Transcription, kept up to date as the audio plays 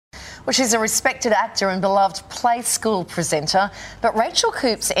Well, she's a respected actor and beloved play school presenter, but Rachael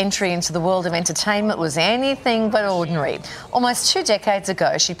Coopes' entry into the world of entertainment was anything but ordinary. Almost 2 decades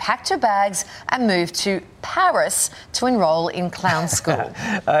ago, she packed her bags and moved to Paris to enrol in clown school.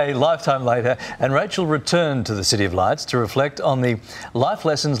 A lifetime later, and Rachael returned to the City of Lights to reflect on the life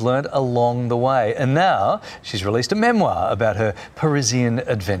lessons learned along the way. And now she's released a memoir about her Parisian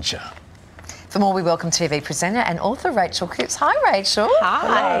adventure. For more, we welcome TV presenter and author Rachael Coopes. Hi, Rachael.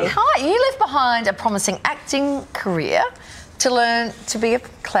 Hi. Hi. You left behind a promising acting career to learn to be a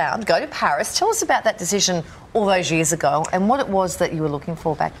clown, go to Paris. Tell us about that decision all those years ago and what it was that you were looking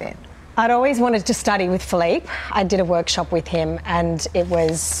for back then. I'd always wanted to study with Philippe. I did a workshop with him and it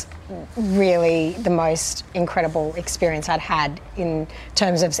was really the most incredible experience I'd had in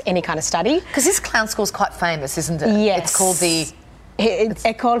terms of any kind of study. Because this clown school's quite famous, isn't it? Yes. It's called the... It's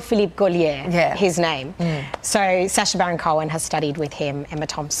École Philippe Gaulier, yeah. His name. So Sacha Baron Cohen has studied with him, Emma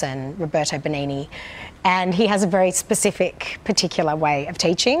Thompson, Roberto Benigni, and he has a very specific, particular way of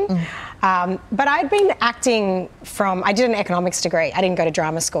teaching. But I'd been acting I did an economics degree. I didn't go to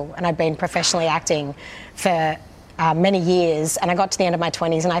drama school, and I'd been professionally acting for many years, and I got to the end of my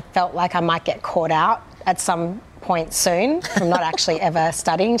 20s and I felt like I might get caught out at some point soon from not actually ever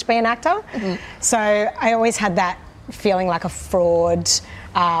studying to be an actor. So I always had that feeling like a fraud,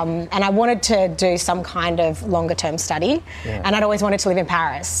 and I wanted to do some kind of longer term study, and I'd always wanted to live in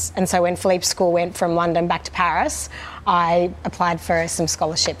Paris. And so when Philippe's school went from London back to Paris, I applied for some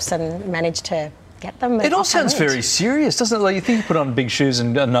scholarships and managed to get them. It all sounds very serious, doesn't it? Like you think you put on big shoes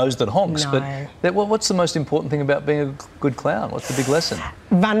and a nose that honks, No. but what's the most important thing about being a good clown? What's the big lesson?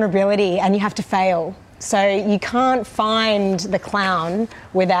 Vulnerability, and you have to fail. So you can't find the clown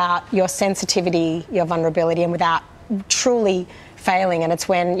without your sensitivity, your vulnerability, and without truly failing. And it's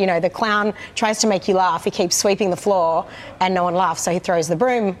when, you know, the clown tries to make you laugh, he keeps sweeping the floor and no one laughs, so he throws the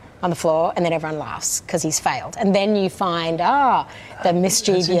broom on the floor and then everyone laughs because he's failed. And then you find, the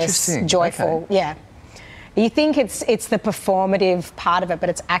mischievous, joyful, You think it's the performative part of it, but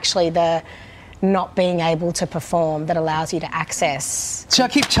it's actually the not being able to perform that allows you to access. See, I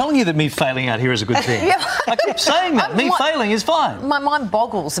keep telling you that me failing out here is a good thing. I keep saying that. Me failing is fine. My mind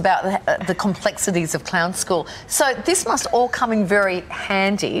boggles about the complexities of clown school. So this must all come in very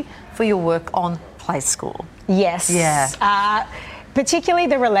handy for your work on Play School. Yes. Yeah. Particularly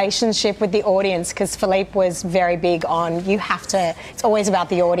the relationship with the audience, because Philippe was very big on it's always about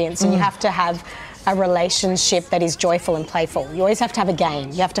the audience, and you have to have a relationship that is joyful and playful. You always have to have a game.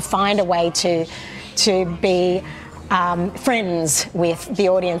 You have to find a way to be friends with the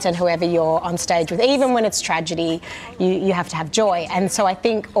audience and whoever you're on stage with. Even when it's tragedy, you have to have joy. And so I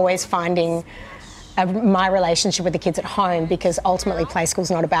think always finding my relationship with the kids at home, because ultimately Play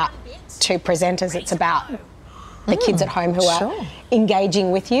School's not about 2 presenters, it's about the kids at home who are engaging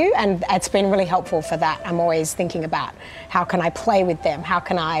with you, and it's been really helpful for that. I'm always thinking about how can I play with them, how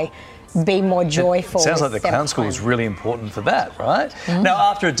can I be more joyful. It sounds like the clown school is really important for that, right? Now,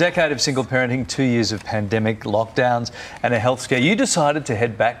 after a decade of single parenting, 2 years of pandemic lockdowns and a health scare, you decided to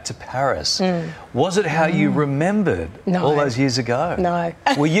head back to Paris. Was it how you remembered all those years ago? No.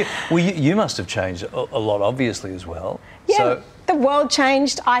 You must have changed a lot, obviously, as well. Yeah, so, the world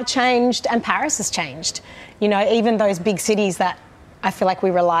changed, I changed, and Paris has changed. You know, even those big cities that I feel like we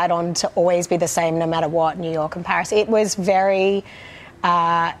relied on to always be the same no matter what, New York and Paris, it was very...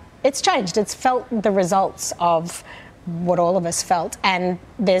 it's changed. It's felt the results of what all of us felt. And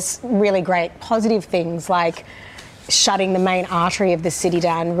there's really great positive things like shutting the main artery of the city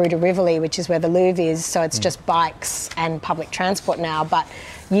down, Rue de Rivoli, which is where the Louvre is. So it's just bikes and public transport now. But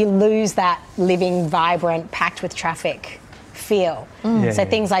you lose that living, vibrant, packed with traffic feel. So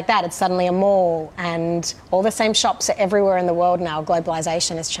things like that, it's suddenly a mall, and all the same shops are everywhere in the world now.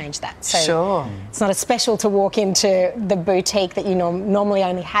 Globalisation has changed that. So it's not as special to walk into the boutique that you normally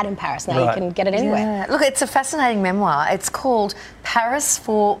only had in Paris. Now you can get it anywhere. Yeah. Look, it's a fascinating memoir. It's called Paris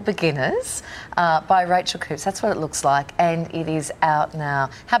for Beginners by Rachael Coopes. That's what it looks like, and it is out now.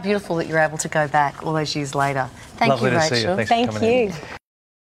 How beautiful that you're able to go back all those years later. Thank you, Rachael. Lovely to see you. Thanks for coming in.